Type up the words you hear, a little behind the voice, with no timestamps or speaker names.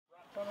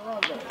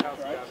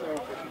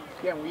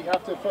again, we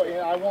have to.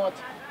 And I want,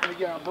 and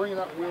again, I'm bringing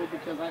up Will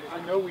because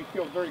I know we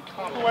feel very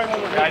confident.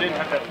 I didn't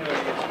have that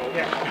feeling against Holden.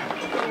 Yeah.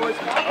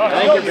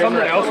 I think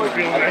someone else was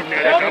feeling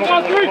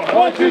magnetic.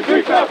 1, 2,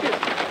 3, Falcons.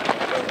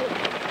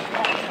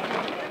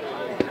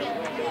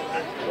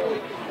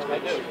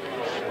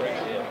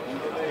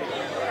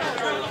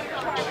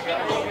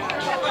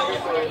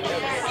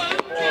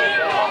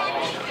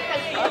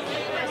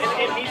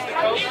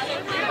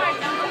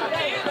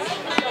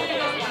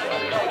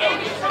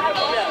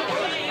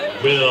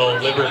 Wil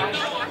Libbert.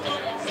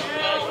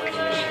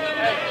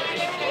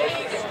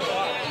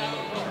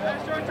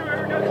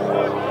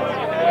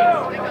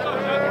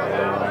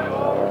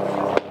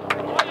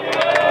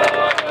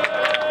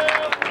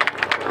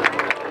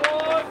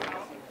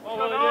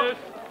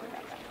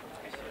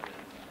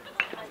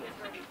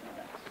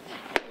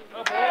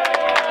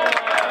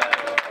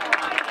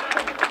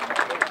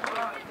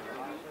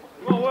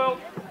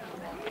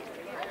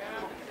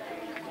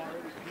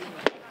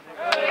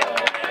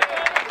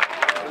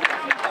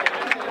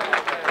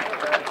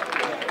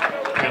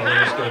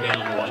 Cavaliers go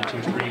down 1,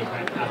 2, 3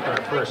 after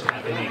our first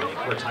half inning.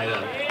 We're tied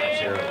up at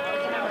 0.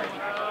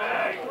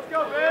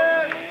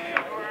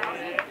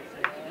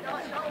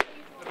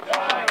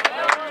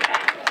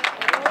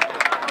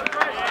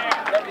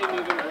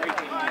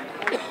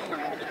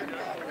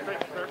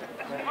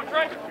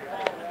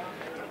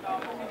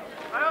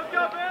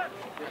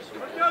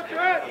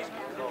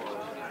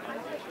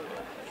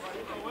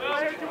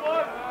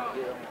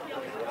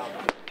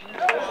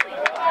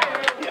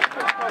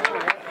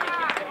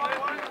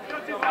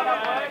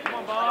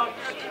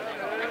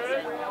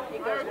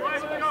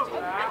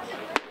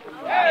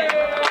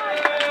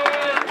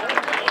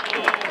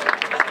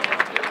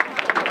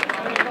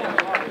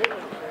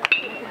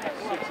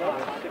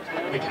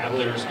 The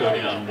Cavaliers go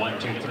down 1,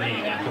 2, 3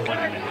 after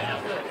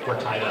 1.5. We're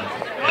tied up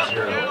at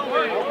 0.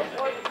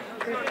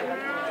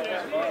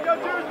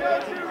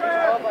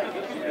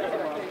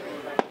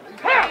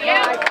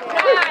 Yeah,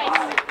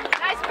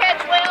 nice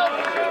catch, Will.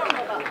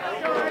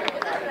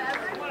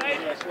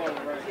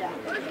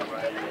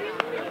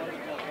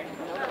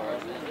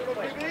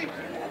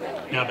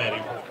 Now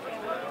batting.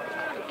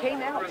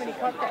 Came out when he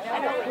caught that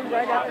shot. Came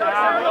right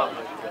out.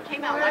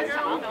 Came out last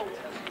time.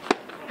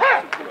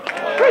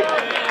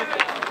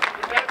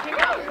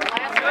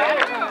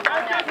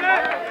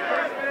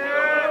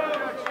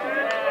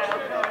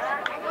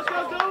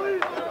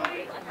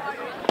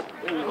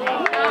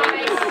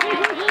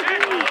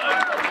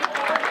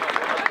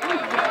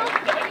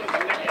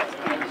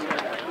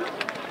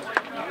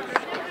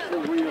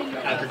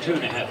 After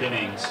 2.5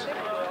 innings,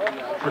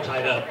 we're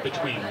tied up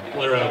between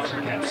Blair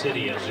and Cap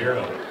City at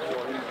 0.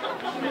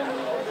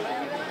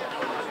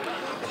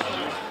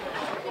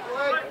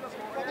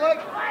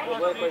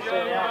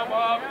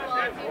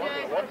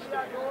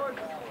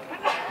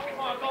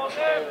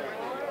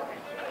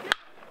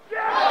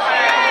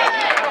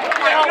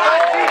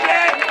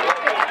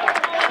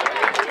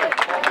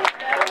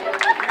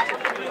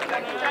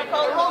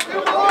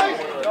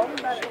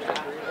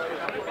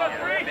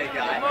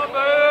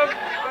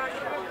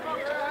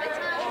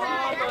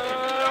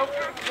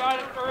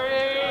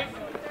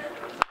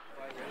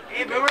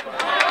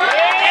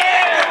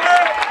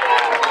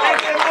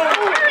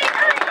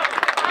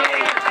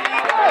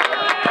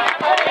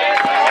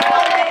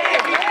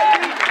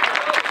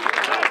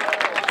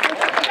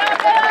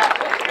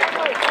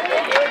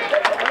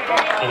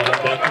 Aidan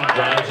Boeckmann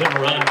drives and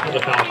runs for the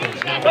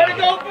Falcons. Now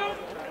batting.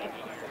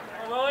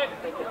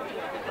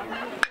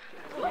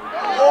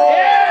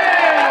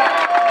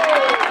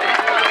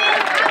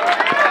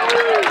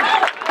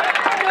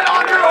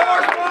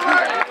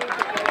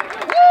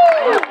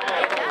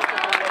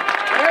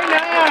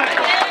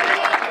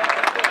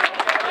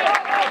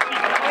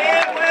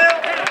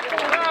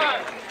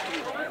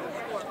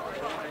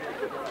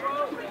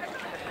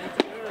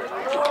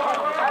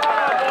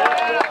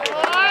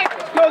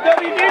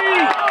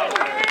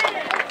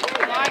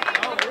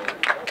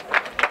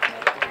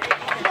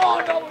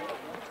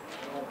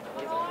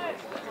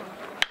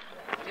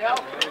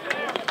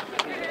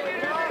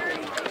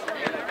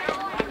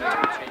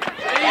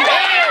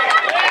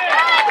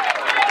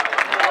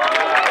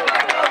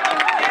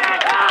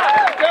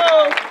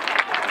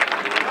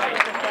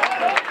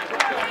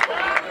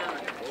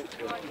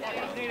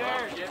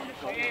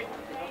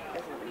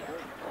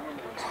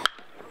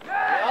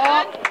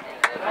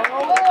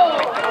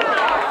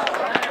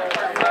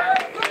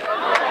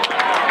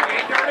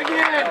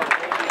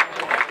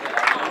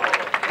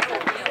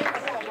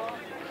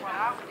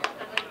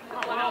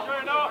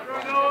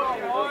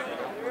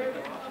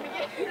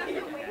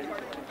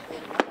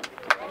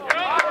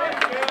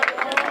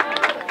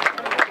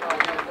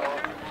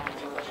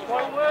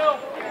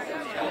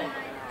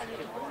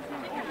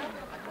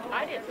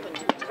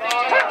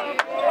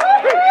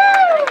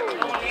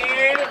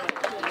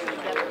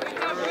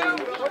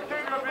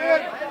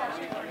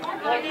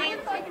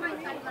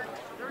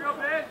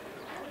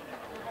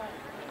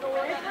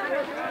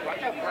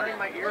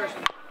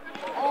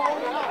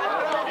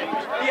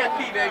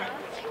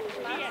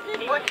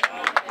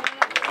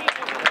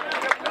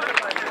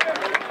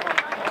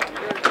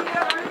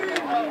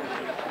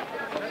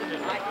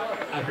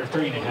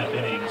 3.5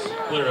 innings,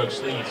 Blair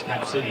Oaks leads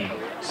Cap City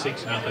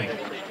 6-0.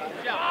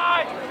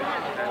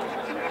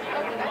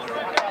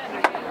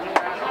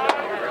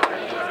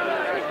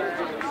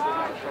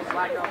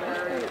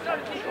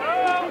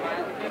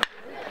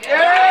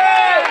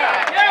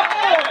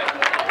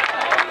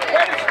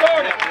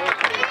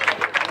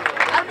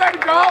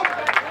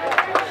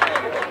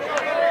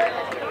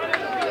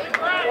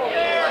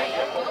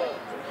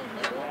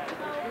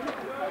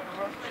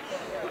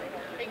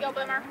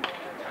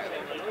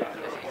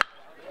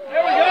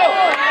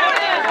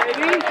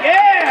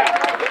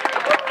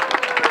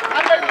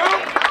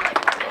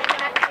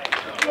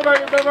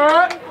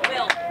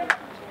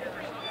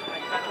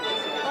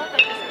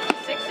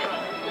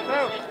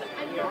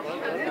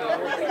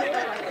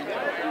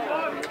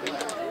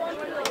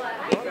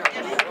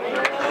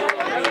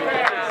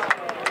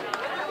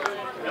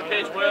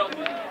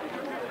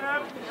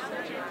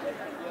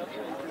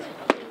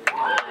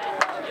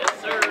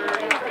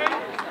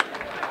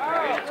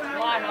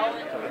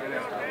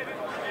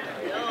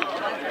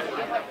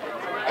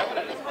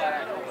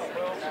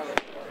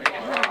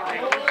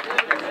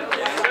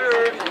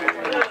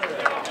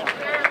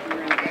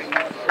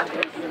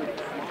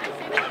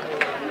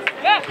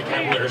 The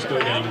Cavaliers go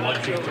down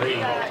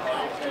 1-2-3.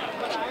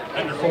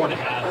 Under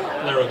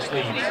 4.5, Blair Oaks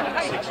leads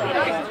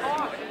 6-0.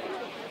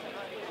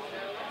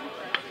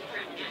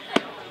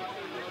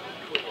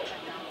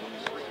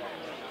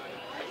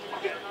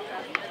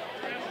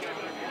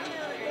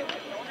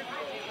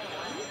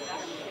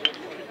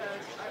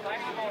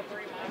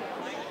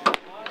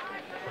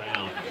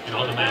 Brown, and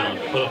on the mound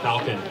for the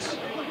Falcons,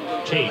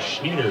 Chase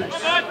Schnieders.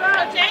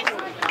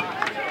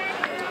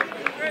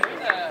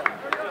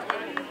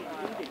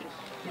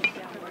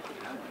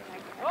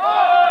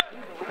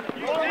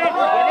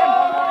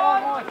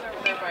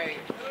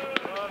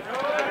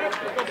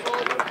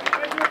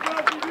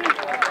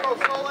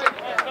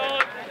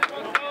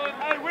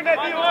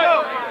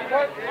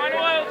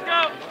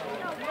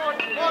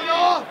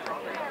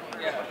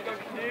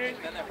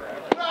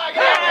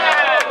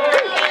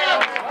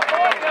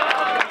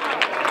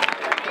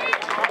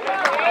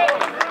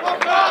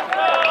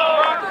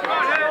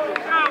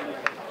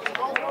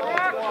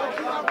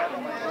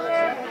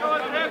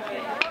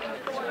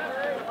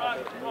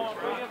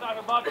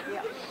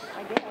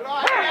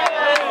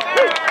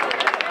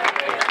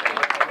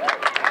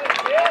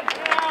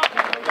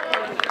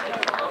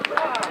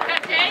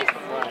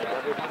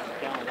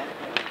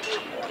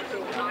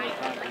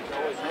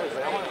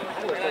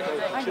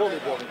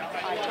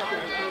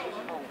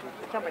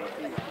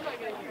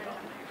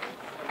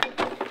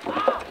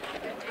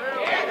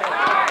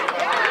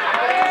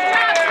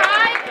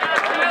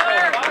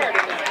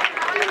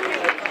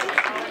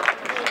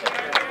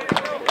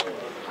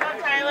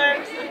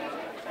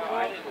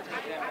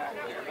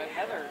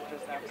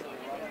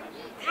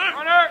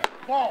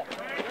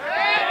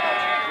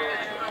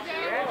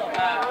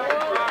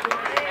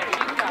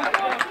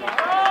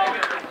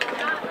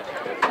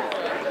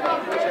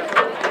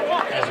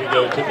 As we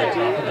go to the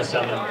top of the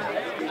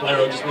 7th, Blair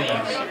Oaks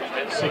leads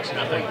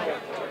 6-0.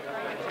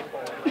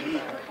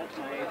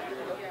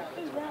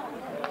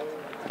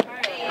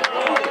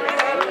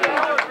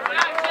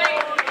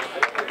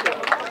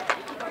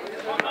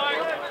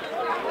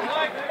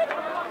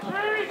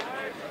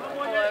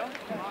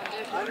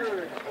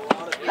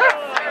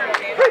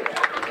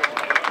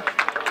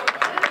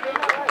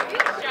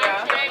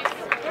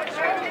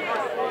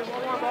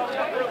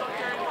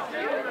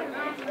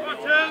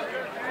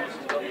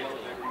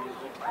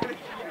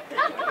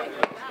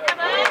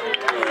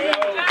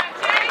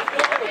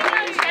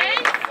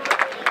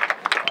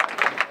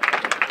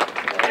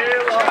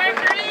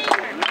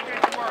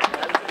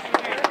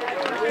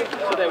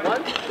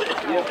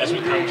 As we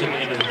come to the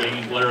end of the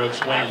game, Blair Oaks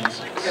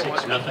wins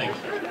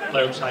 6-0.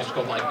 Blair Oaks High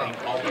School Life Bank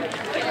Colten.